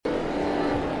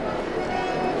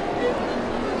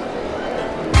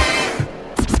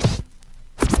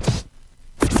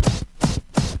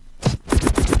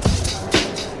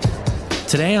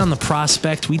Today on The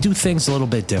Prospect, we do things a little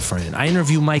bit different. I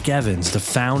interview Mike Evans, the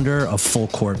founder of Full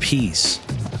Court Peace,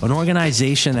 an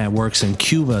organization that works in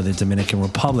Cuba, the Dominican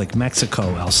Republic,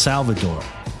 Mexico, El Salvador,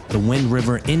 the Wind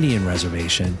River Indian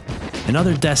Reservation, and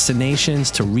other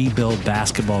destinations to rebuild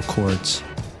basketball courts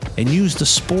and use the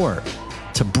sport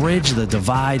to bridge the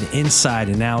divide inside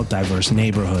and out diverse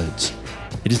neighborhoods.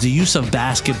 It is the use of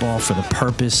basketball for the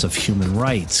purpose of human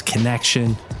rights,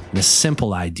 connection, and a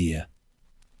simple idea.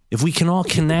 If we can all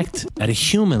connect at a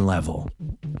human level,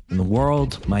 then the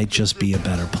world might just be a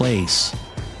better place.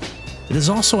 It is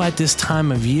also at this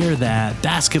time of year that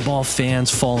basketball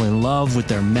fans fall in love with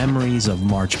their memories of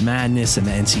March Madness and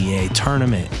the NCAA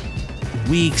tournament.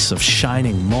 Weeks of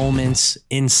shining moments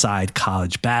inside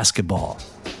college basketball.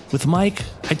 With Mike,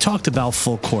 I talked about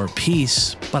Full Court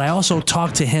Peace, but I also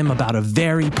talked to him about a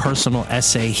very personal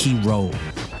essay he wrote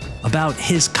about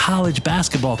his college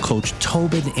basketball coach,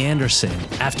 Tobin Anderson,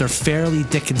 after Fairleigh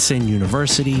Dickinson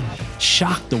University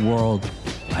shocked the world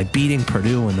by beating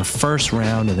Purdue in the first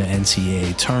round of the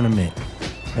NCAA tournament.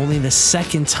 Only the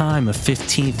second time a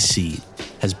 15th seed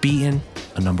has beaten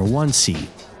a number 1 seed.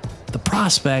 The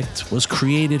Prospect was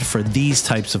created for these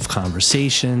types of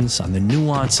conversations on the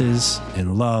nuances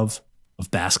and love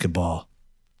of basketball,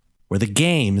 where the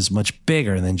game is much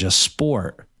bigger than just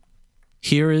sport.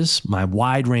 Here is my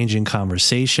wide-ranging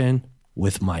conversation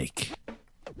with Mike.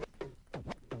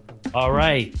 All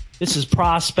right, this is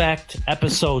Prospect,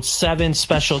 episode 7,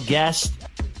 special guest,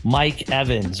 Mike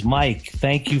Evans. Mike,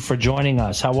 thank you for joining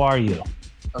us. How are you?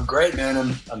 I'm great, man.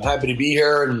 I'm happy to be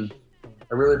here, and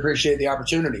I really appreciate the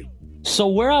opportunity. So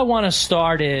where I want to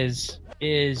start is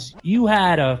you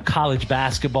had a college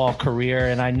basketball career,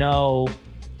 and I know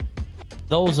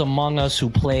those among us who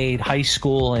played high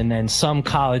school and then some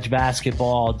college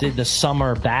basketball, did the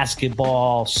summer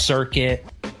basketball circuit,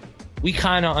 we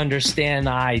kind of understand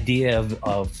the idea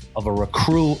of a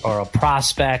recruit or a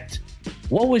prospect.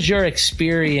 What was your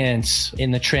experience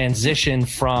in the transition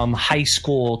from high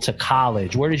school to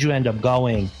college? Where did you end up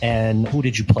going, and who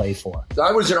did you play for?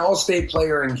 I was an all-state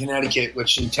player in Connecticut,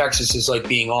 which in Texas is like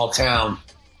being all-town.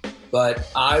 But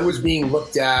I was being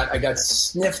looked at. I got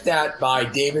sniffed at by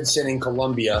Davidson in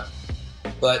Columbia,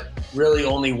 but really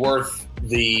only worth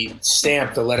the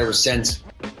stamp the letter was sent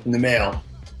in the mail.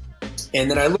 And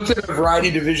then I looked at a variety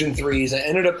of Division IIIs. I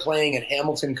ended up playing at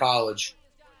Hamilton College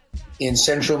in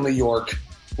central New York,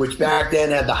 which back then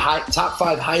had the top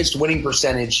 5 highest winning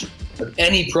percentage of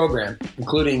any program,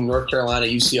 including North Carolina,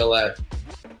 UCLA.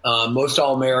 Most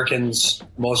All-Americans,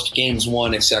 most games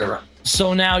won, etc.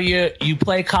 So now you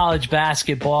play college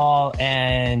basketball,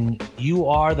 and you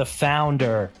are the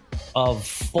founder of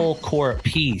Full Court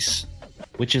Peace,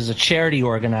 which is a charity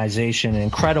organization, an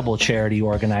incredible charity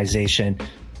organization.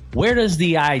 Where does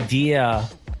the idea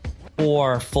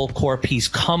for Full Court Peace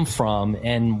come from,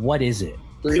 and what is it?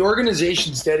 The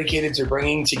organization is dedicated to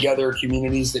bringing together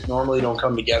communities that normally don't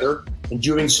come together, and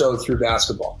doing so through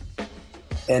basketball.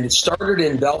 And it started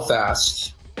in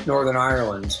Belfast, Northern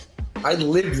Ireland. I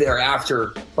lived there after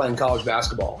playing college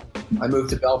basketball. I moved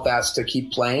to Belfast to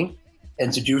keep playing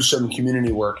and to do some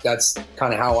community work. That's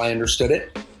kind of how I understood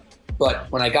it. But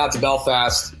when I got to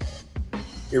Belfast,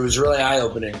 it was really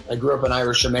eye-opening. I grew up an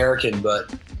Irish American,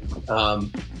 but I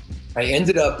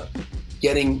ended up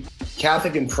getting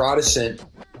Catholic and Protestant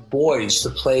boys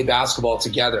to play basketball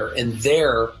together. And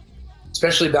there,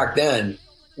 especially back then,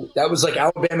 that was like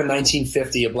Alabama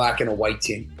 1950, a black and a white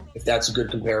team, if that's a good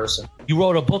comparison. You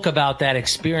wrote a book about that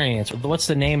experience. What's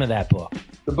the name of that book?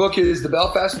 The book is The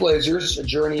Belfast Blazers, A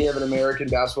Journey of an American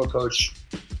Basketball Coach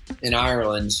in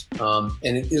Ireland.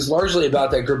 And it is largely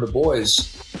about that group of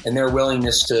boys and their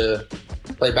willingness to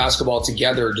play basketball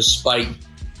together despite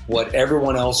what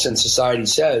everyone else in society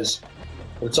says.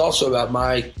 But it's also about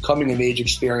my coming-of-age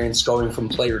experience going from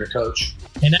player to coach.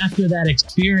 And after that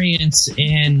experience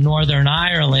in Northern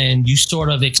Ireland, you sort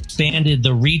of expanded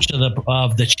the reach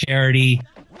of the charity.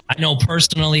 I know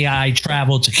personally I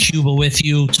traveled to Cuba with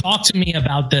you. Talk to me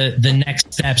about the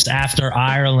next steps after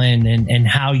Ireland and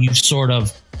how you sort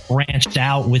of branched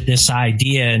out with this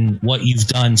idea and what you've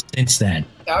done since then.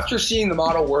 After seeing the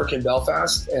model work in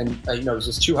Belfast, and it was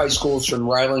just 2 high schools from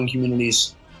rivaling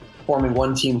communities forming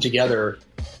one team together,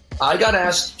 I got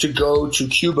asked to go to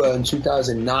Cuba in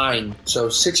 2009, so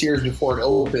 6 years before it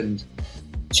opened,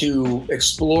 to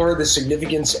explore the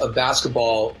significance of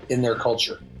basketball in their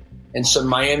culture. And some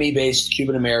Miami-based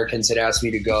Cuban Americans had asked me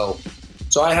to go.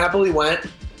 So I happily went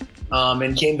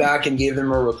and came back and gave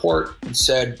them a report and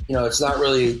said, it's not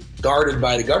really guarded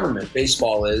by the government.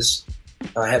 Baseball is,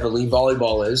 heavily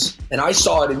volleyball is. And I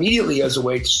saw it immediately as a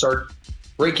way to start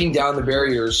breaking down the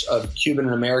barriers of Cuban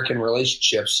and American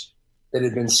relationships that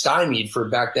had been stymied for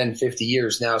back then 50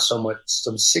 years, now some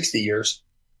 60 years.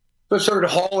 So I started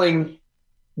hauling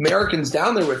Americans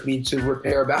down there with me to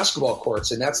repair basketball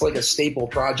courts. And that's like a staple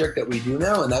project that we do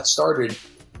now. And that started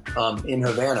in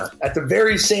Havana. At the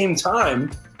very same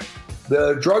time,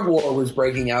 the drug war was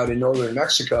breaking out in northern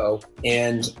Mexico.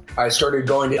 And I started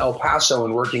going to El Paso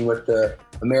and working with the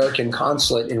American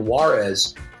consulate in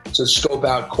Juarez to scope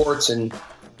out courts and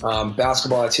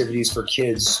basketball activities for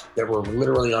kids that were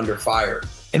literally under fire.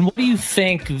 And what do you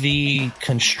think the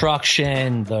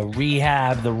construction, the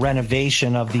rehab, the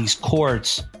renovation of these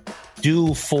courts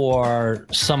do for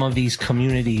some of these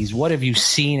communities? What have you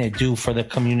seen it do for the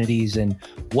communities, and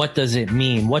what does it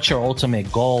mean? What's your ultimate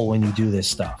goal when you do this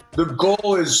stuff? The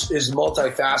goal is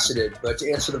multifaceted, but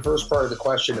to answer the first part of the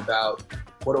question about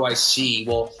what do I see?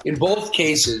 Well, in both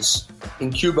cases,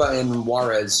 in Cuba and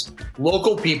Juarez,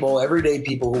 local people, everyday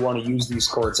people who want to use these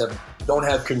courts don't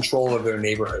have control of their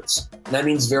neighborhoods. And that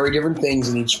means very different things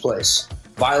in each place.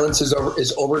 Violence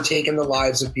is overtaken the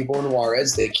lives of people in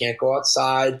Juarez. They can't go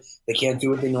outside. They can't do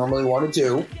what they normally want to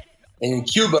do. And in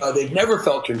Cuba, they've never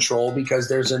felt control because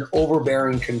there's an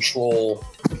overbearing control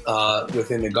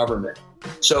within the government.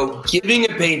 So giving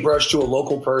a paintbrush to a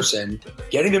local person,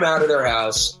 getting them out of their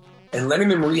house, and letting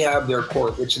them rehab their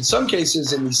court, which in some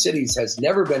cases in these cities has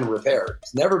never been repaired,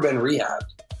 it's never been rehabbed,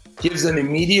 gives them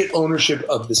immediate ownership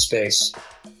of the space.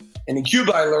 And in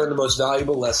Cuba, I learned the most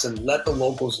valuable lesson: let the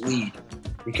locals lead,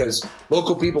 because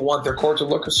local people want their court to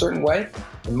look a certain way,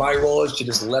 and my role is to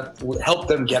just help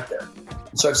them get there.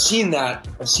 And so I've seen that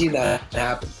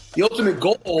happen. The ultimate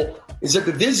goal is that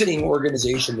the visiting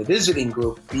organization, the visiting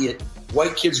group, be it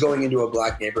white kids going into a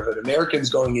black neighborhood, Americans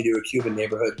going into a Cuban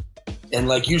neighborhood, and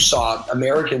like you saw,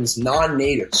 Americans,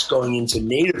 non-natives going into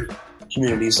native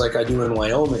communities like I do in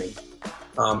Wyoming.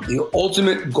 The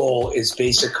ultimate goal is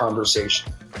basic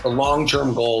conversation. The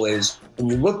long-term goal is when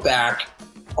you look back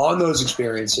on those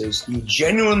experiences, you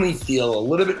genuinely feel a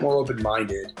little bit more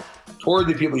open-minded toward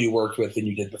the people you worked with than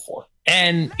you did before.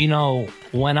 And, you know,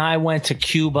 when I went to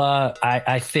Cuba,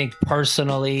 I think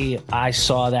personally I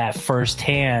saw that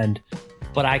firsthand,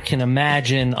 but I can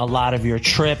imagine a lot of your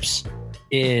trips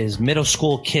is middle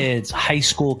school kids, high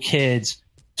school kids.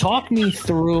 Talk me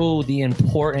through the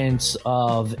importance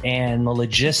of and the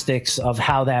logistics of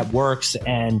how that works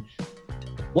and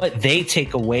what they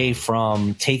take away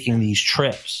from taking these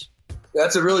trips.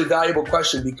 That's a really valuable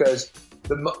question, because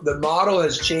the model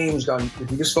has changed on,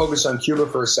 if you just focus on Cuba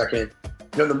for a second,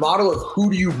 you know, the model of who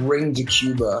do you bring to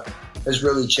Cuba has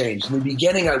really changed. In the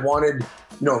beginning, I wanted,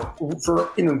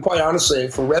 quite honestly,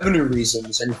 for revenue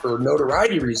reasons and for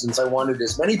notoriety reasons, I wanted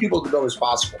as many people to go as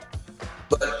possible.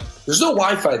 But there's no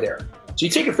Wi-Fi there. So you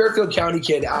take a Fairfield County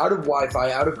kid out of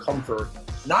Wi-Fi, out of comfort,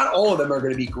 not all of them are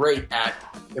going to be great at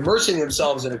immersing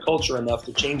themselves in a culture enough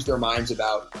to change their minds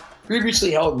about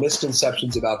previously held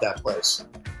misconceptions about that place.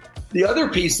 The other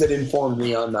piece that informed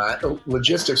me on that,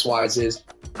 logistics-wise, is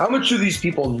how much do these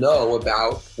people know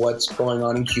about what's going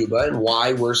on in Cuba and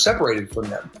why we're separated from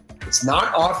them? It's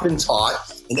not often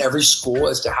taught in every school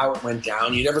as to how it went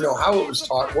down. You never know how it was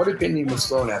taught, what opinion was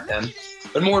thrown at them.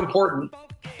 But more important,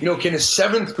 can a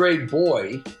 7th grade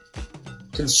boy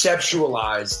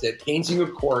conceptualize that painting a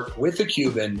court with a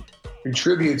Cuban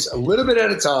contributes a little bit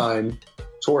at a time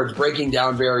towards breaking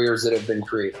down barriers that have been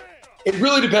created? It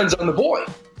really depends on the boy.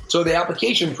 So the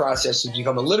application process has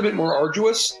become a little bit more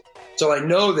arduous. So I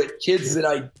know that kids that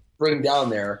I bring down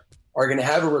there are going to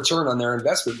have a return on their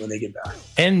investment when they get back.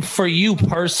 And for you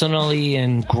personally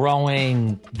in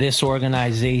growing this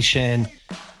organization,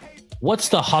 what's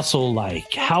the hustle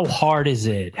like? How hard is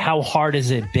it? How hard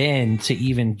has it been to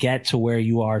even get to where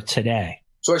you are today?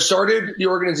 So I started the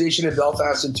organization in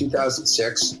Belfast in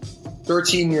 2006.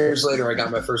 13 years later, I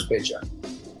got my first paycheck.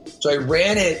 So I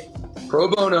ran it pro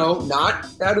bono, not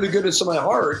out of the goodness of my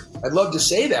heart. I'd love to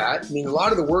say that. I mean, a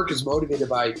lot of the work is motivated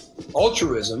by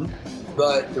altruism,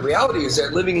 but the reality is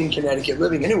that living in Connecticut,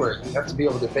 living anywhere, you have to be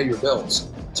able to pay your bills.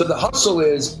 So the hustle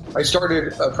is, I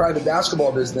started a private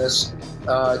basketball business,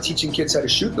 teaching kids how to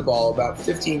shoot the ball about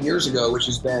 15 years ago, which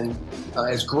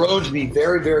has grown to be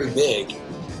very, very big.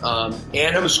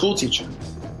 And I'm a school teacher.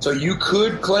 So you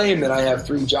could claim that I have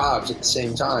 3 jobs at the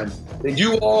same time. They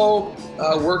do all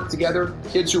work together.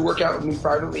 Kids who work out with me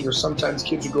privately are sometimes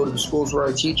kids who go to the schools where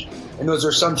I teach. And those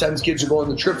are sometimes kids who go on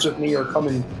the trips with me or come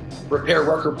and repair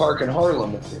Rucker Park in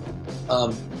Harlem with me.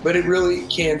 But it really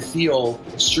can feel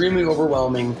extremely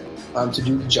overwhelming to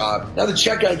do the job. Now the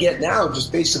check I get now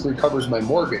just basically covers my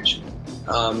mortgage.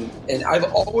 And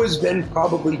I've always been,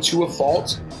 probably to a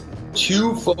fault,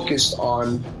 too focused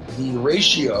on the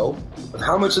ratio of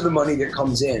how much of the money that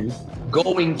comes in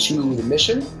going to the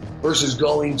mission versus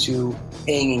going to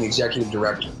paying an executive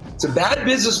director. It's a bad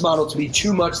business model to be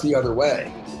too much the other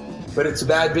way, but it's a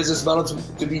bad business model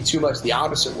to be too much the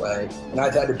opposite way. And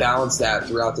I've had to balance that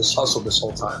throughout this hustle this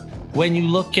whole time. When you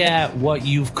look at what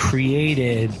you've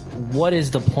created, what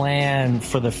is the plan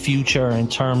for the future in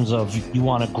terms of you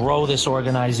want to grow this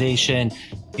organization?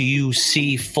 Do you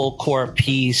see Full Court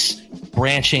Peace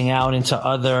branching out into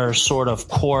other sort of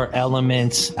core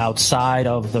elements outside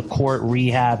of the court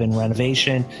rehab and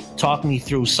renovation? Talk me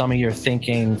through some of your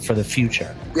thinking for the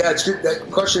future. Yeah, it's good.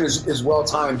 That question is well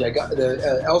timed. I got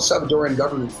the El Salvadoran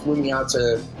government flew me out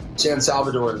to San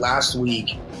Salvador last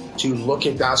week to look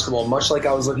at basketball, much like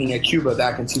I was looking at Cuba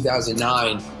back in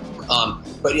 2009.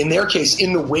 But in their case,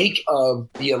 in the wake of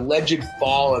the alleged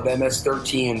fall of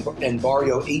MS-13 and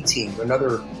Barrio 18,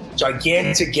 another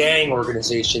gigantic gang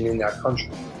organization in that country,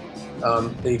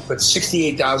 they put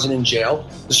 68,000 in jail.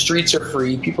 The streets are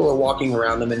free. People are walking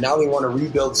around them. And now they want to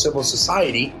rebuild civil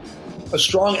society, a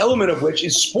strong element of which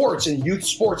is sports and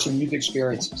youth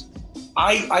experiences.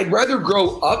 I'd rather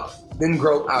grow up than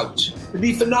grow out. It'd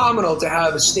be phenomenal to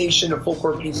have a station of Full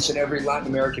Court Peace in every Latin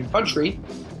American country,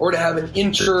 or to have an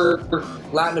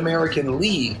inter-Latin American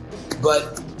league.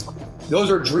 But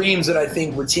those are dreams that I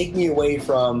think would take me away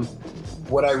from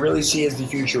what I really see as the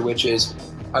future, which is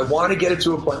I want to get it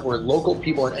to a point where local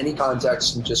people in any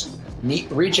context can just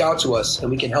reach out to us,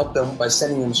 and we can help them by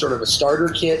sending them sort of a starter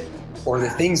kit or the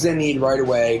things they need right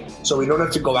away, so we don't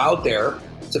have to go out there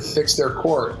to fix their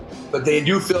court. But they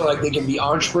do feel like they can be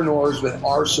entrepreneurs with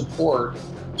our support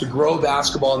to grow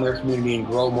basketball in their community and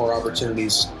grow more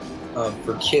opportunities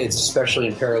for kids, especially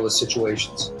in perilous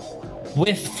situations.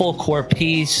 With Full Court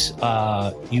Peace,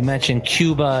 you mentioned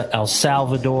Cuba, El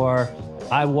Salvador.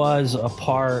 I was a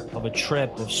part of a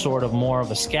trip of sort of more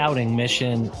of a scouting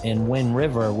mission in Wind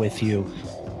River with you.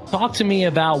 Talk to me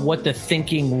about what the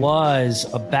thinking was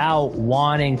about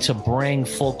wanting to bring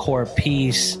Full Court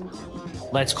Peace,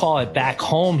 let's call it, back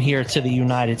home here to the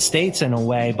United States in a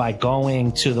way by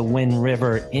going to the Wind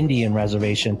River Indian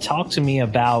Reservation. Talk to me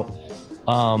about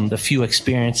the few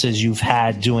experiences you've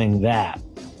had doing that.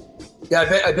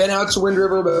 Yeah, I've been out to Wind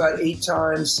River about 8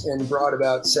 times and brought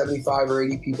about 75 or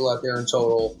 80 people out there in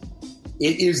total.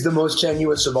 It is the most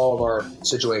tenuous of all of our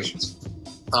situations.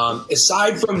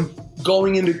 Aside from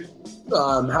going into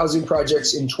housing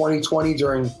projects in 2020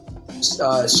 during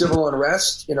civil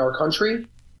unrest in our country,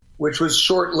 which was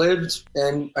short-lived,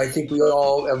 and I think we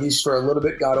all, at least for a little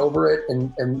bit, got over it,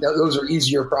 and those are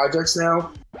easier projects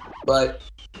now. But,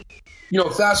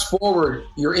 fast forward,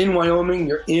 you're in Wyoming,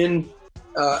 you're in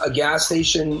a gas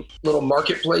station, little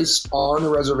marketplace on the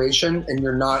reservation, and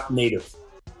you're not native.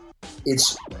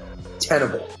 It's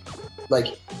tenable,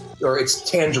 or it's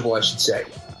tangible, I should say,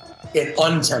 and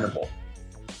untenable.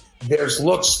 There's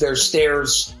looks, there's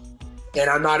stares, and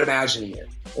I'm not imagining it.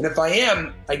 And if I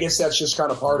am, I guess that's just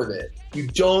kind of part of it. You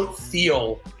don't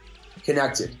feel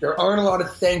connected. There aren't a lot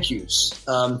of thank yous.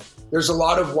 There's a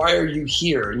lot of why are you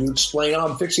here? And you explain,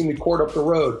 I'm fixing the court up the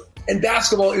road. And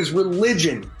basketball is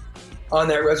religion on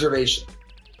that reservation.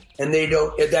 And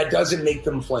that doesn't make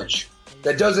them flinch.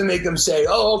 That doesn't make them say,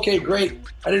 oh, okay, great.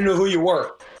 I didn't know who you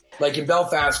were. Like in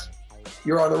Belfast,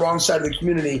 you're on the wrong side of the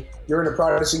community. You're in a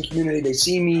Protestant community. They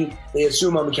see me. They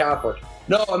assume I'm a Catholic.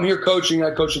 No, I'm here coaching.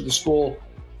 I coach at the school.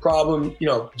 Problem,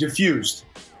 diffused.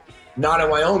 Not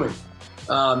in Wyoming.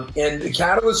 And the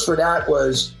catalyst for that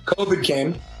was COVID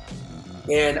came,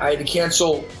 and I had to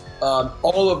cancel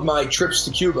all of my trips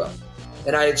to Cuba.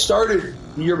 And I had started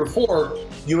the year before.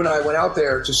 You and I went out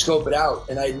there to scope it out,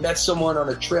 and I met someone on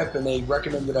a trip, and they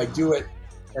recommended I do it,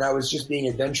 and I was just being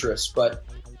adventurous. But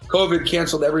COVID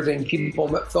canceled everything. People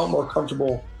felt more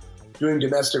comfortable doing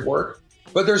domestic work.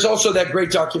 But there's also that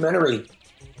great documentary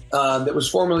that was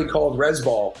formerly called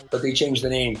Resball, but they changed the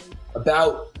name,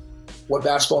 about what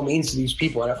basketball means to these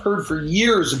people. And I've heard for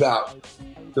years about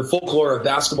the folklore of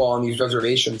basketball on these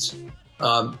reservations.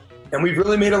 And we've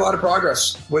really made a lot of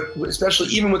progress, especially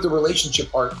even with the relationship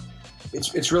part.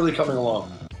 It's really coming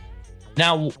along.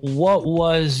 Now, what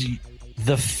was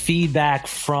the feedback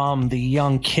from the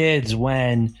young kids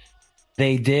when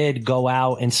they did go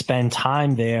out and spend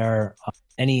time there?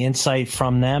 Any insight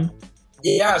from them?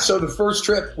 Yeah, so the first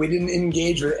trip, we didn't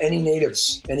engage with any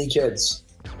natives, any kids,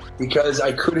 because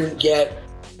I couldn't get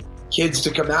kids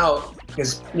to come out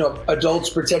because,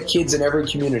 adults protect kids in every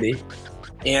community,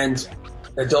 and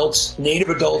native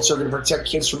adults are going to protect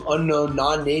kids from unknown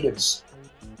non-natives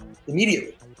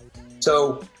immediately.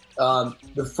 So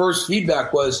the first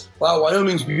feedback was, wow,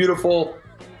 Wyoming's beautiful.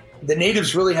 The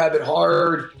natives really have it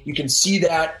hard. You can see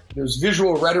that. There's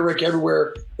visual rhetoric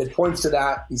everywhere that points to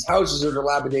that. These houses are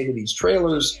dilapidated, these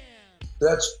trailers.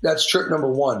 That's trip number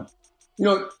 1.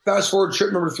 Fast forward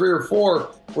trip number 3 or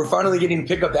 4, we're finally getting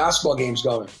pickup basketball games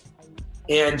going.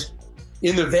 And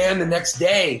in the van the next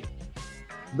day,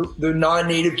 the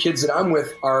non-native kids that I'm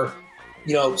with are,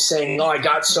 saying, I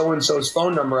got so-and-so's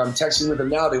phone number. I'm texting with them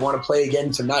now. They want to play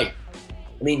again tonight.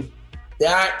 I mean,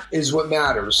 that is what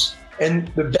matters.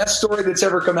 And the best story that's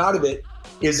ever come out of it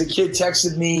is a kid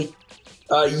texted me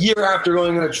a year after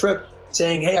going on a trip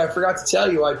saying, hey, I forgot to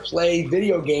tell you, I play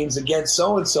video games against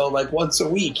so-and-so like once a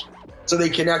week. So they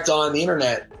connect on the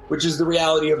internet, which is the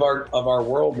reality of our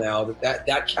world now.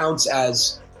 That counts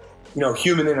as,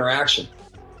 human interaction.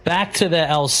 Back to the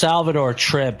El Salvador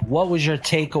trip, what was your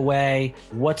takeaway?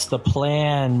 What's the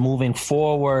plan moving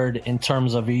forward in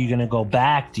terms of, are you going to go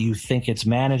back? Do you think it's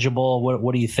manageable?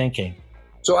 What are you thinking?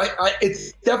 So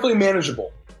it's definitely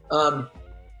manageable.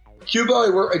 Cuba,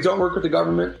 I don't work with the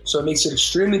government, so it makes it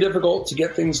extremely difficult to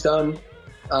get things done.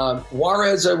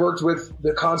 Juarez, I worked with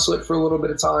the consulate for a little bit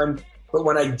of time, but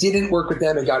when I didn't work with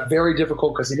them, it got very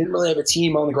difficult because they didn't really have a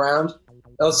team on the ground.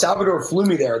 El Salvador flew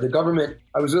me there. The government,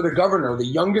 I was with a governor, the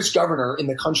youngest governor in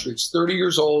the country. He's 30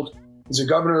 years old. He's a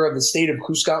governor of the state of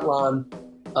Cuscatlán.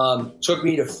 Took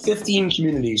me to 15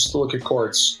 communities to look at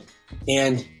courts,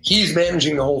 and he's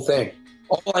managing the whole thing.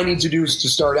 All I need to do is to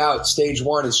start out, stage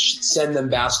 1 is send them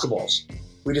basketballs.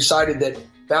 We decided that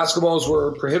basketballs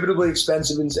were prohibitively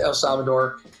expensive in El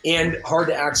Salvador and hard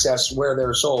to access where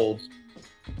they're sold.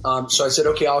 So I said,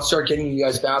 okay, I'll start getting you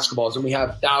guys basketballs. And we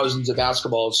have thousands of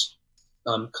basketballs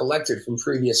collected from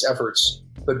previous efforts.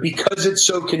 But because it's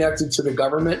so connected to the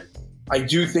government, I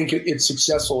do think it's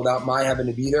successful without my having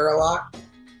to be there a lot.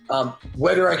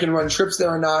 Whether I can run trips there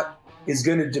or not is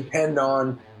going to depend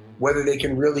on whether they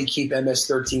can really keep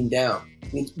MS-13 down. I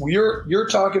mean, you're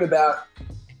talking about,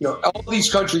 all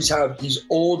these countries have these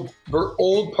old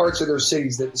parts of their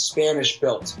cities that the Spanish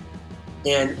built.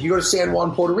 And if you go to San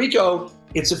Juan, Puerto Rico,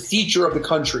 it's a feature of the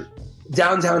country.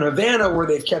 Downtown Havana, where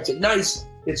they've kept it nice,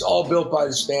 it's all built by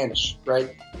the Spanish,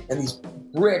 right? And these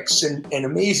bricks and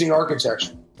amazing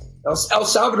architecture. El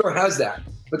Salvador has that,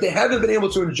 but they haven't been able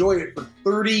to enjoy it for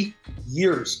 30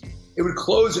 years. It would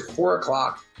close at 4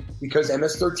 o'clock because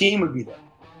MS-13 would be there.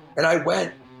 And I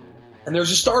went, and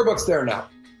there's a Starbucks there now.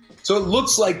 So it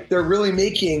looks like they're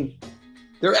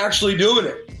actually doing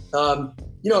it.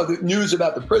 The news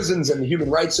about the prisons and the human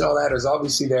rights and all that is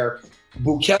obviously there.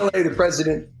 Bukele, the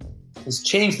president, has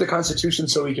changed the constitution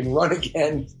so he can run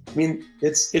again. I mean,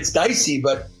 it's dicey,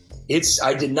 but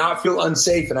I did not feel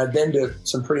unsafe, and I've been to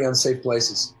some pretty unsafe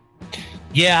places.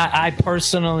 Yeah,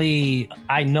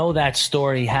 I know that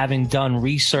story, having done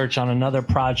research on another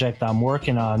project I'm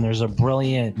working on. There's a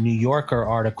brilliant New Yorker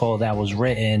article that was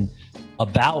written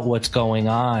about what's going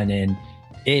on, and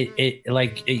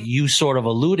you sort of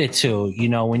alluded to,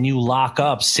 when you lock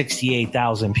up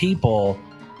 68,000 people,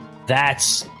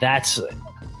 that's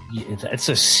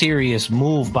a serious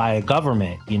move by a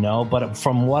government, but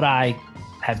from what I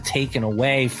have taken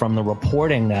away from the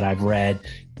reporting that I've read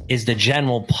is the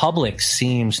general public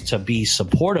seems to be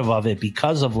supportive of it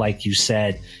because of, like you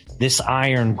said, this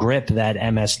iron grip that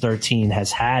MS-13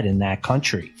 has had in that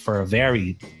country for a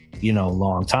very,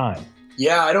 long time.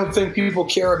 Yeah, I don't think people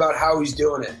care about how he's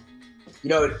doing it.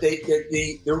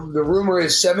 The rumor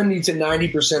is 70 to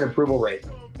 90% approval rate,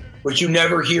 which you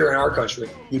never hear in our country.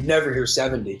 You'd never hear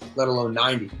 70, let alone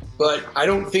 90. But I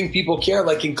don't think people care.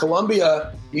 Like in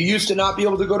Colombia, you used to not be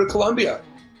able to go to Colombia.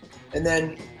 And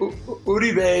then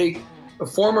Uribe, a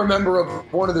former member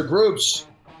of one of the groups,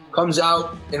 comes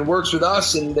out and works with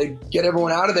us, and they get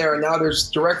everyone out of there. And now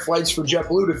there's direct flights for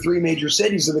JetBlue to 3 major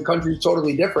cities, and the country's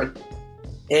totally different.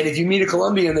 And if you meet a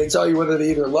Colombian, they tell you whether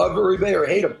they either love Uribe or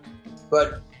hate him.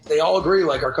 But they all agree,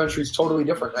 like, our country's totally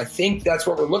different. I think that's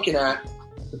what we're looking at.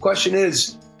 The question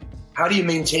is, how do you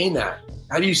maintain that?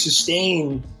 How do you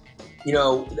sustain,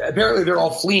 apparently they're all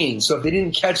fleeing. So if they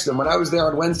didn't catch them, when I was there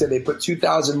on Wednesday, they put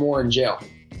 2,000 more in jail.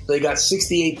 So they got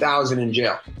 68,000 in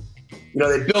jail.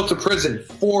 They built a prison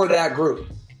for that group.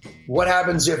 What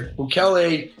happens if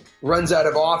Bukele runs out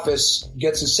of office,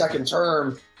 gets a second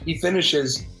term, he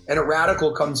finishes, and a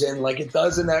radical comes in like it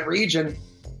does in that region,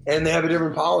 and they have a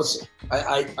different policy?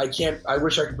 I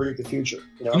wish I could predict the future.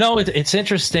 No, it's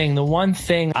interesting. The one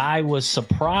thing I was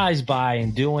surprised by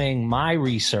in doing my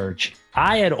research,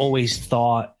 I had always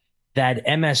thought that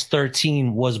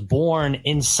MS-13 was born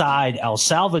inside El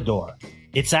Salvador.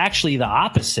 It's actually the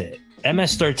opposite.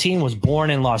 MS-13 was born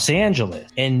in Los Angeles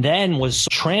and then was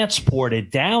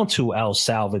transported down to El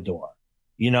Salvador.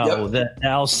 The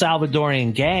El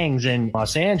Salvadorian gangs in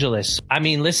Los Angeles. I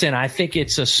mean, listen, I think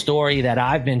it's a story that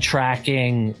I've been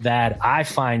tracking that I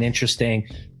find interesting.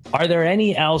 Are there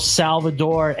any El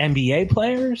Salvador NBA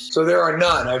players? So there are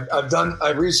none.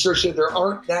 I've researched it. There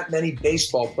aren't that many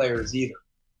baseball players either,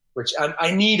 which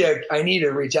I need to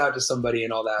reach out to somebody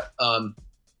and all that.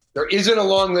 There isn't a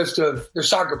long list of there's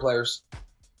soccer players,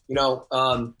 but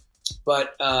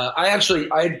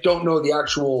I don't know the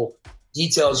actual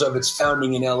details of its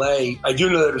founding in LA. I do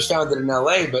know that it was founded in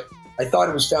LA, but I thought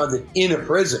it was founded in a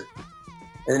prison,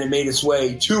 and then it made its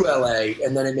way to LA,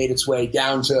 and then it made its way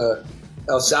down to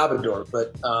El Salvador.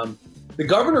 But the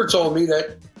governor told me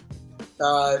that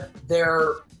the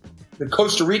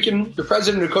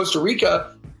president of Costa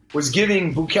Rica was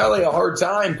giving Bukele a hard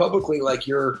time publicly, like,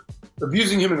 you're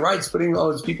abusing human rights, putting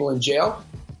all these people in jail.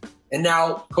 And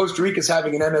now Costa Rica's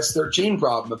having an MS-13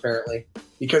 problem, apparently,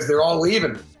 because they're all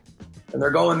leaving and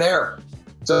they're going there.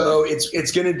 So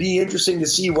it's going to be interesting to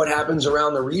see what happens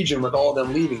around the region with all of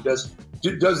them leaving. Does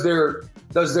their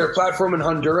platform in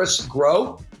Honduras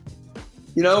grow?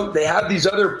 They have these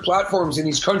other platforms in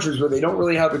these countries where they don't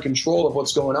really have the control of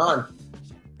what's going on.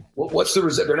 What's the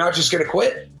result? They're not just going to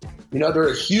quit. They're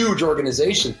a huge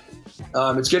organization.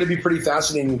 It's going to be pretty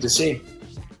fascinating to see.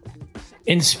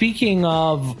 And speaking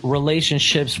of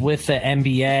relationships with the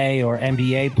NBA or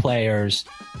NBA players,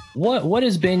 what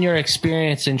has been your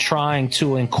experience in trying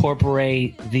to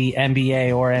incorporate the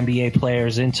NBA or NBA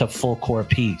players into full court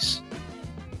peace?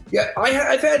 Yeah,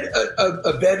 I've had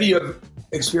a bevy of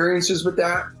experiences with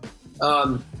that.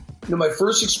 My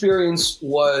first experience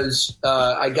was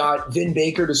I got Vin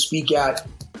Baker to speak at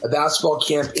a basketball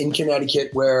camp in Connecticut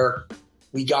where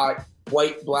we got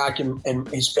white, black, and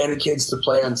Hispanic kids to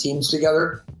play on teams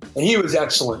together. And he was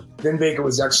excellent. Vin Baker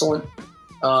was excellent.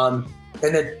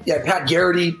 And then, Pat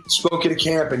Garrity spoke at a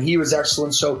camp, and he was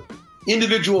excellent. So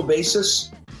individual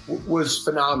basis was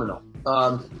phenomenal.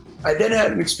 I then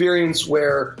had an experience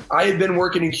where I had been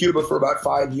working in Cuba for about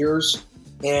 5 years,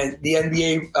 and the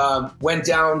NBA went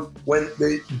down when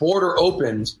the border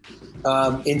opened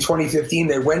in 2015.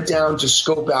 They went down to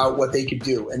scope out what they could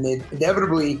do, and they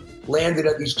inevitably landed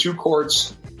at these two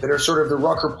courts that are sort of the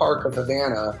Rucker Park of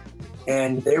Havana,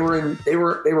 and they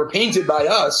were painted by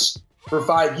us for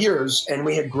 5 years, and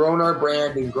we had grown our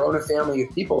brand and grown a family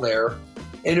of people there.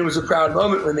 And it was a proud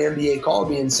moment when the NBA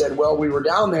called me and said, well, we were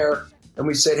down there and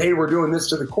we said, hey, we're doing this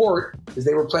to the court, because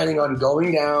they were planning on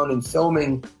going down and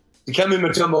filming Dikembe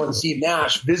Mutombo and Steve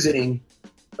Nash visiting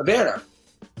Havana.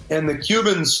 And the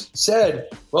Cubans said,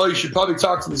 well, you should probably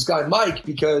talk to this guy, Mike,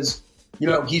 because,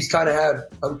 he's kind of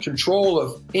had control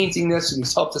of painting this and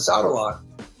he's helped us out a lot.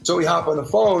 So we hop on the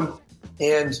phone,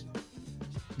 and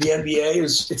the NBA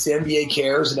it's the NBA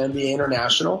Cares and NBA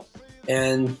International.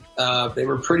 And they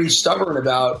were pretty stubborn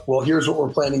about, well, here's what we're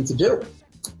planning to do.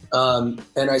 And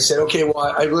I said, okay, well,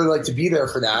 I'd really like to be there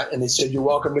for that. And they said, you're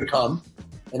welcome to come.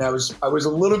 And I was a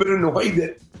little bit annoyed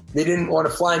that they didn't want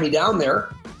to fly me down there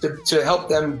to help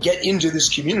them get into this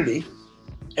community.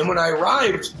 And when I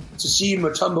arrived to see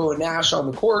Mutombo and Nash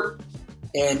on the court,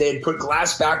 and they had put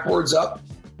glass backboards up,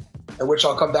 which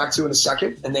I'll come back to in a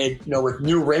second, and they, with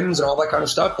new rims and all that kind of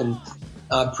stuff. And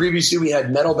previously we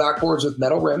had metal backboards with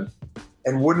metal rim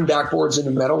and wooden backboards in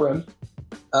the metal rim.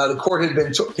 The court had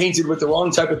been painted with the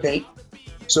wrong type of paint,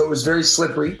 so it was very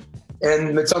slippery.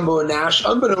 And Mutombo and Nash,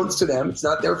 unbeknownst to them, it's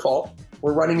not their fault,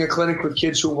 were running a clinic with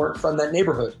kids who weren't from that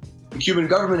neighborhood. The Cuban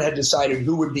government had decided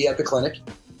who would be at the clinic.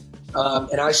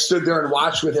 And I stood there and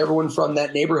watched with everyone from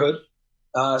that neighborhood,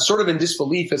 sort of in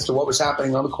disbelief as to what was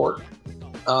happening on the court.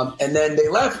 And then they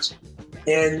left,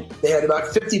 and they had about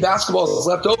 50 basketballs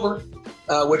left over,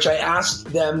 which I asked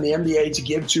them, the NBA, to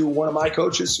give to one of my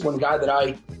coaches, one guy that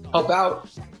I help out,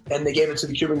 and they gave it to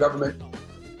the Cuban government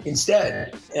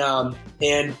instead.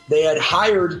 And they had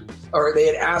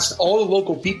asked all the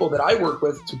local people that I work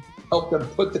with to help them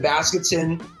put the baskets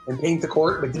in and paint the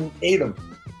court, but didn't pay them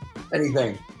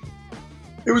anything.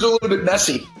 It was a little bit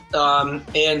messy.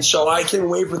 And so I came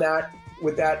away with that,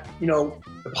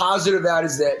 the positive of that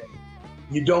is that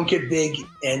you don't get big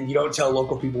and you don't tell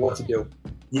local people what to do.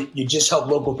 You just help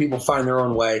local people find their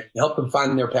own way. You help them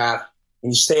find their path,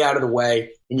 and you stay out of the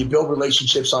way, and you build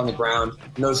relationships on the ground.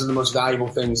 And those are the most valuable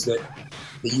things that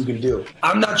you can do.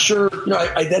 I'm not sure.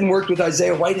 I then worked with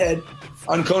Isaiah Whitehead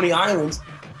on Coney Island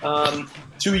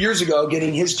 2 years ago,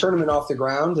 getting his tournament off the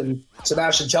ground, and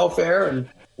Sebastian Telfair and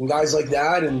guys like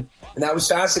that. And that was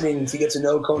fascinating to get to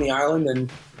know Coney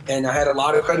Island. And I had a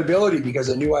lot of credibility because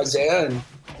I knew Isaiah, and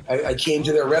I came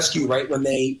to their rescue right when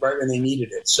they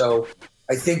needed it. So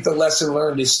I think the lesson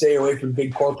learned is stay away from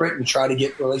big corporate and try to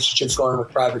get relationships going with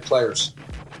private players.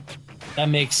 That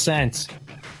makes sense.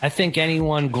 I think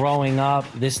anyone growing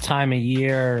up this time of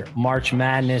year, March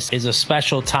Madness is a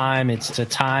special time. It's a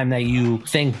time that you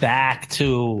think back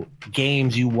to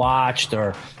games you watched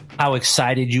or how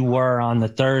excited you were on the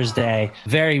Thursday.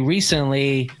 Very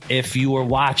recently, if you were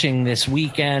watching this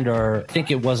weekend, or I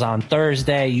think it was on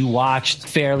Thursday, you watched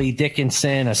Fairleigh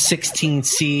Dickinson, a 16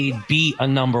 seed, beat a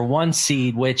number 1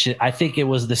 seed, which I think it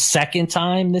was the second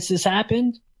time this has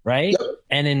happened, right? Yep.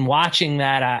 And in watching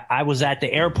that, I was at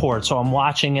the airport, so I'm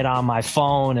watching it on my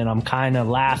phone, and I'm kind of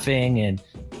laughing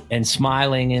and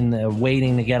smiling and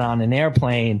waiting to get on an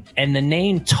airplane. And the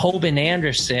name Tobin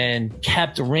Anderson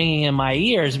kept ringing in my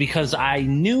ears because I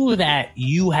knew that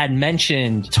you had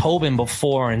mentioned Tobin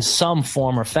before in some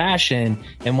form or fashion.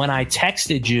 And when I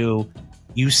texted you,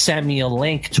 you sent me a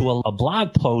link to a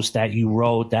blog post that you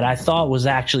wrote that I thought was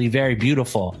actually very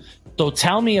beautiful. So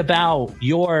tell me about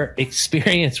your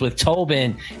experience with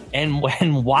Tobin and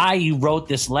why you wrote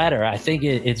this letter. I think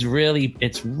it's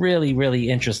really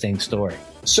interesting story.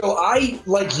 So I,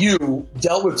 like you,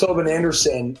 dealt with Tobin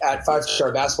Anderson at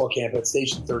 5-Star Basketball Camp at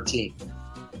Station 13.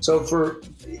 So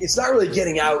it's not really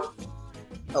getting out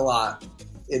a lot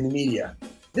in the media.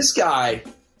 This guy,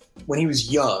 when he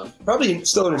was young, probably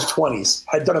still in his 20s,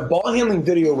 had done a ball handling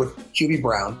video with QB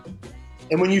Brown.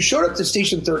 And when you showed up to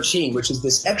Station 13, which is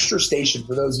this extra station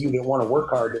for those of you that want to work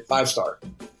hard at 5-Star,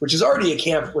 which is already a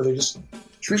camp where they just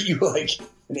treat you like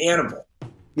an animal,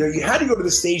 you had to go to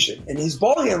the station, and his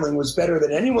ball handling was better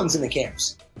than anyone's in the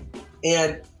camps.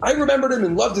 And I remembered him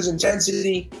and loved his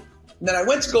intensity. And then I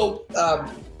went to go,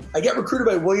 I got recruited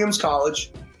by Williams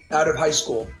College out of high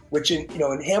school, which in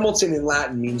Hamilton in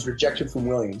Latin means rejected from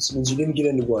Williams. It means you didn't get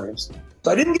into Williams.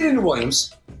 So I didn't get into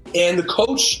Williams. And the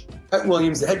coach at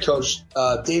Williams, the head coach,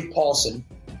 Dave Paulson,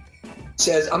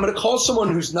 says, I'm going to call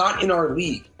someone who's not in our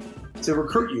league to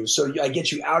recruit you. So I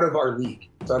get you out of our league.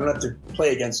 So I don't have to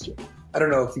play against you. I don't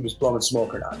know if he was blowing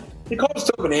smoke or not. He calls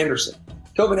Tobin Anderson.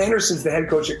 Tobin Anderson's the head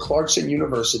coach at Clarkson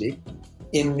University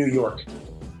in New York.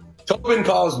 Tobin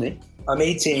calls me. I'm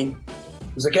 18.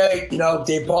 He's like, hey,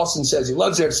 Dave Paulson says he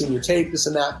loves you. I've seen your tape, this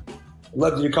and that. I'd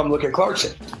love you to come look at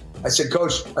Clarkson. I said,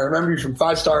 Coach, I remember you from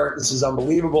 5-Star. This is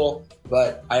unbelievable,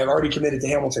 but I have already committed to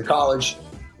Hamilton College.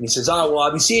 And he says, well,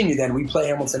 I'll be seeing you then. We play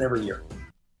Hamilton every year.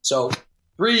 So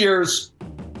 3 years,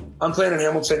 I'm playing in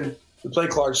Hamilton. We play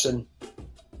Clarkson.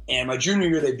 And my junior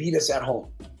year, they beat us at home,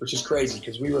 which is crazy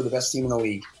because we were the best team in the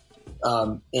league.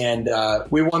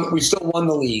 We won. We still won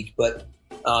the league, but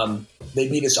they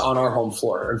beat us on our home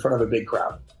floor in front of a big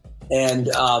crowd. And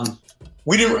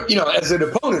we didn't, as an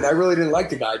opponent, I really didn't like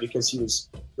the guy because he was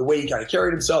the way he kind of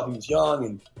carried himself. He was young,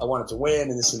 and I wanted to win,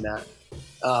 and this and that.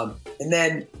 And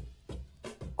then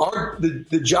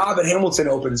the job at Hamilton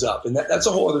opens up, and that's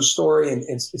a whole other story. And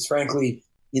it's frankly,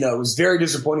 it was very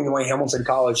disappointing the way Hamilton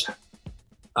College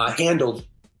handled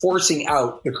forcing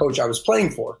out the coach I was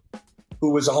playing for,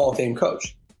 who was a Hall of Fame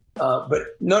coach. But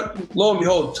lo and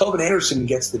behold, Tobin Anderson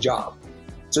gets the job.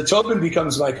 So Tobin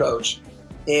becomes my coach,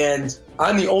 and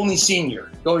I'm the only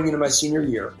senior going into my senior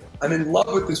year. I'm in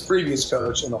love with this previous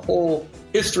coach and the whole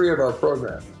history of our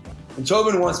program. And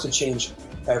Tobin wants to change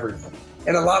everything.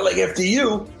 And a lot like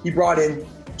FDU, he brought in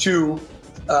 2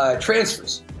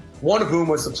 transfers, one of whom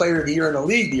was the player of the year in the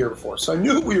league the year before. So I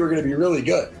knew we were going to be really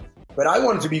good. But I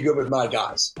wanted to be good with my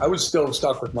guys. I was still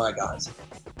stuck with my guys.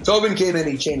 Tobin came in,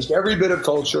 he changed every bit of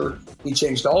culture. He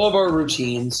changed all of our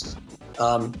routines.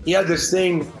 He had this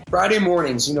thing, Friday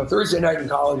mornings, Thursday night in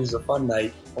college is a fun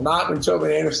night. Well, not when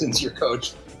Tobin Anderson's your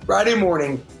coach. Friday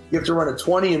morning, you have to run a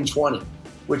 20 and 20,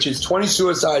 which is 20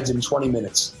 suicides in 20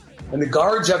 minutes. And the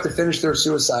guards have to finish their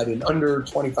suicide in under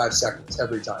 25 seconds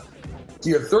every time. So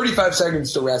you have 35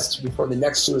 seconds to rest before the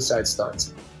next suicide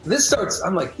starts.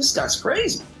 I'm like, this guy's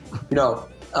crazy.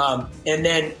 And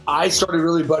then I started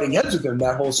really butting heads with him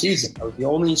that whole season. I was the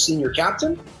only senior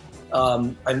captain.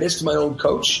 I missed my old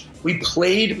coach. We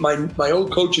played my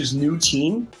old coach's new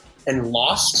team and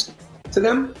lost to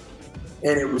them.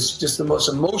 And it was just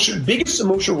the biggest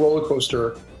emotional roller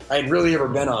coaster I had really ever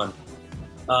been on.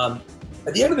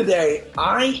 At the end of the day,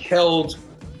 I held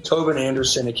Tobin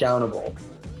Anderson accountable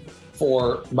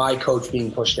for my coach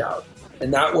being pushed out.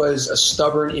 And that was a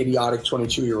stubborn, idiotic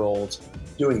 22-year-old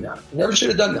doing that. I never should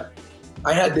have done that.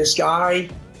 I had this guy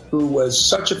who was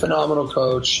such a phenomenal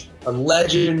coach, a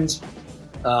legend,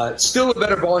 still a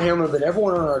better ball handler than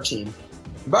everyone on our team.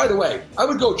 And by the way, I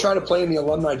would go try to play in the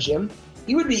alumni gym.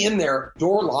 He would be in there,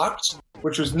 door locked,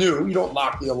 which was new. You don't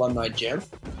lock the alumni gym.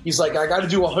 He's like, I got to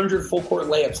do 100 full court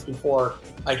layups before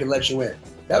I can let you in.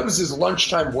 That was his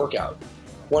lunchtime workout.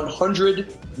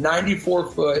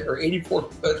 194 foot or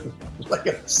 84 foot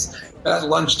layups at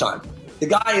lunchtime. The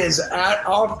guy is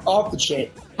off the chain.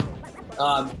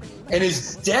 And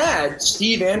his dad,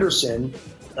 Steve Anderson,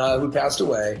 who passed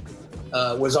away,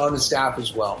 was on the staff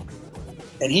as well.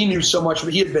 And he knew so much.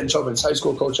 He had been Tobin's high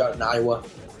school coach out in Iowa.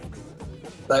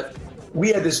 But we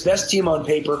had this best team on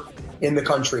paper in the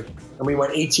country. And we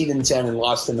went 18-10 and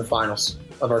lost in the finals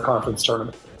of our conference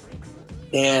tournament.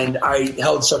 And I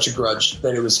held such a grudge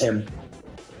that it was him.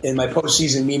 In my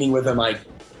postseason meeting with him, I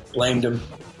blamed him.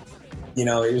 You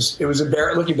know, it was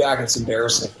embarrassing. Looking back, it's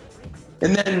embarrassing.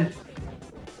 And then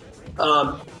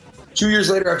 2 years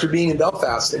later, after being in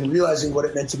Belfast and realizing what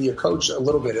it meant to be a coach, a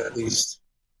little bit at least,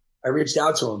 I reached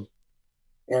out to him.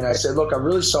 And I said, look, I'm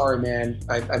really sorry, man.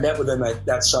 I met with him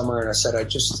that summer, and I said, I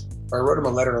wrote him a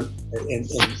letter in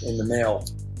the mail.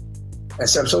 I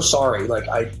said, I'm so sorry. Like,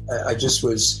 I just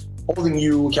was holding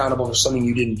you accountable for something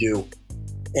you didn't do.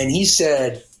 And he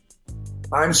said,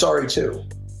 I'm sorry too.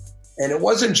 And it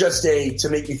wasn't just to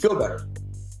make me feel better.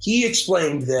 He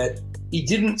explained that he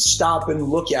didn't stop and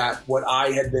look at what I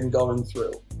had been going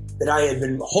through, that I had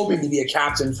been hoping to be a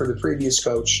captain for the previous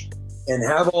coach and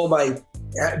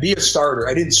be a starter.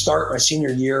 I didn't start my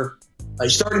senior year. He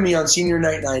started me on senior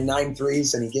night and I had 9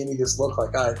 threes, and he gave me this look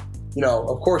like,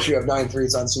 of course you have 9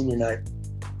 threes on senior night.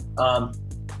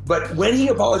 But when he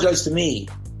apologized to me,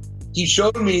 he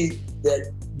showed me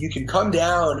that you can come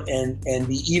down and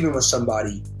be even with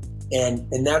somebody. And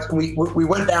that's we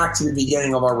went back to the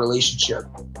beginning of our relationship.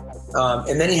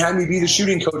 And then he had me be the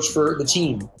shooting coach for the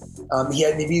team. He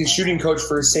had me be the shooting coach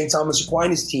for his St. Thomas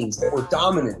Aquinas teams that were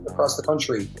dominant across the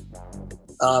country.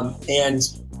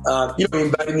 He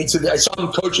invited me I saw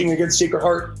him coaching against Sacred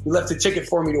Heart. He left a ticket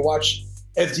for me to watch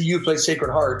FDU play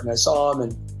Sacred Heart. And I saw him,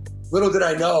 and little did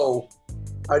I know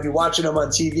I'd be watching him on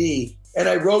TV. And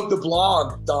I wrote the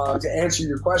blog, to answer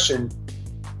your question,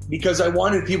 because I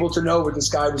wanted people to know what this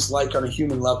guy was like on a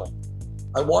human level.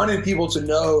 I wanted people to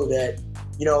know that,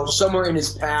 somewhere in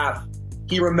his path,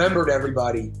 he remembered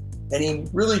everybody, and he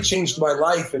really changed my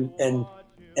life and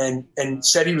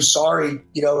said he was sorry,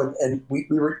 and we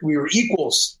were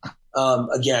equals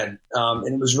again.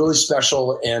 And it was really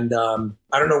special. And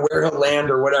I don't know where he'll land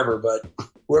or whatever, but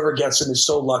whoever gets him is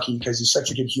so lucky because he's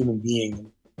such a good human being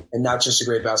and not just a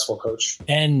great basketball coach.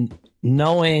 And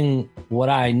knowing what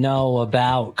I know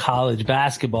about college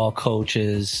basketball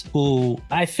coaches, who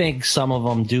I think some of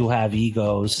them do have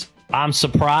egos, I'm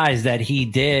surprised that he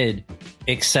did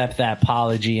accept that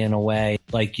apology in a way,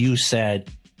 like you said,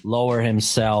 lower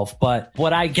himself. But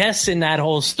what I guess in that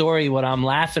whole story, what I'm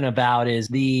laughing about is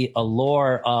the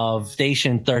allure of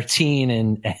Station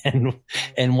 13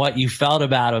 and what you felt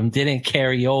about him didn't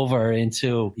carry over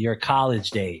into your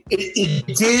college days. It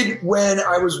did when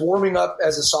I was warming up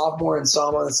as a sophomore and saw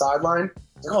him on the sideline.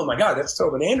 Oh my God, that's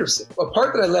Tobin Anderson. A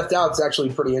part that I left out is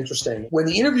actually pretty interesting. When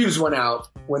the interviews went out,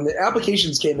 when the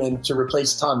applications came in to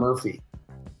replace Tom Murphy,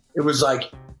 it was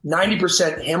like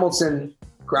 90% Hamilton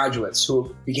graduates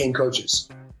who became coaches.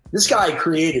 This guy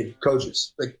created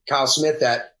coaches, like Kyle Smith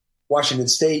at Washington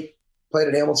State, played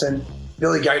at Hamilton,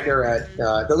 Billy Geithner at,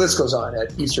 the list goes on,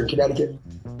 at Eastern Connecticut.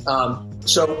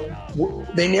 So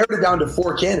they narrowed it down to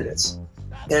 4 candidates.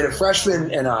 And a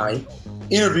freshman and I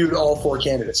interviewed all 4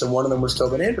 candidates, and one of them was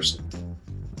Tobin Anderson.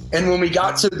 And when we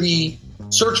got to the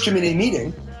search committee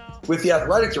meeting with the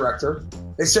athletic director,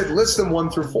 they said, list them 1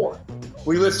 through 4.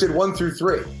 We listed 1 through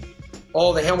 3,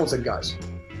 all the Hamilton guys.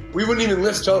 We wouldn't even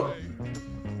list Tobin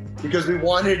because we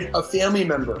wanted a family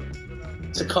member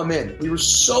to come in. We were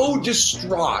so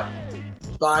distraught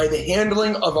by the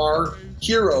handling of our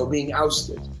hero being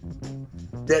ousted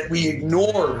that we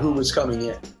ignored who was coming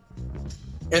in.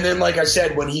 And then, like I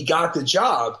said, when he got the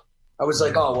job, I was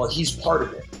like, oh, well, he's part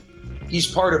of it. He's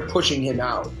part of pushing him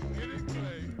out.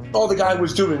 All the guy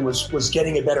was doing was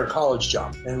getting a better college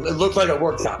job, and it looked like it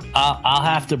worked out. I'll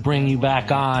have to bring you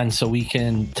back on so we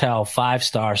can tell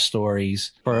 5-star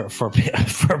stories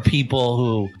for people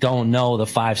who don't know the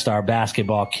 5-star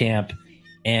basketball camp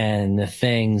and the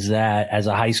things that, as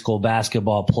a high school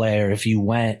basketball player, if you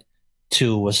went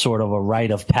to, was sort of a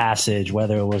rite of passage,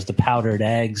 whether it was the powdered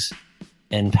eggs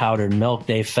and powdered milk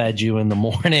they fed you in the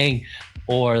morning,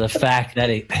 or the fact that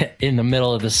in the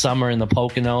middle of the summer in the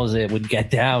Poconos, it would get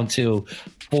down to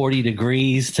 40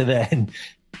 degrees to then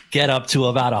get up to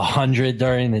about 100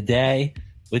 during the day,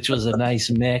 which was a nice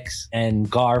mix. And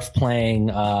Garf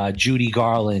playing Judy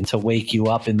Garland to wake you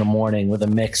up in the morning with a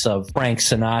mix of Frank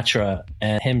Sinatra,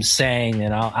 and him saying,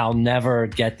 and I'll never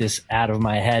get this out of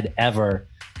my head ever,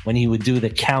 when he would do the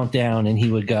countdown and he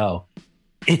would go,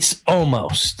 "It's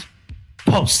almost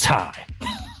post time."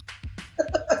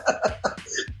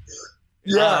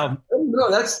 Yeah,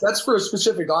 no, that's for a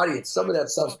specific audience. Some of that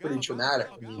stuff's pretty traumatic.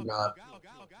 I mean,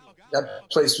 that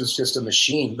place was just a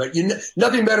machine. But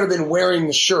nothing better than wearing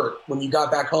the shirt when you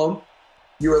got back home.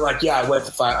 You were like, yeah, I went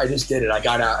to fight. I just did it. I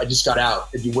got out. I just got out.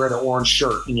 If you wear the orange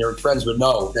shirt, and your friends would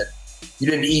know that you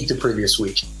didn't eat the previous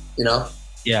week, you know?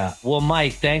 Yeah. Well,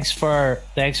 Mike, thanks for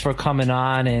coming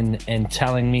on and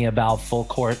telling me about Full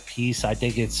Court Peace. I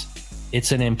think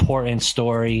it's an important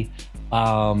story.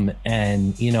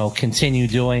 And, you know, continue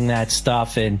doing that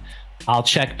stuff. And I'll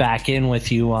check back in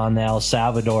with you on the El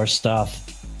Salvador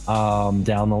stuff down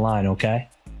the line. Okay.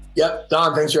 Yep.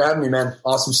 Don, thanks for having me, man.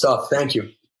 Awesome stuff. Thank you.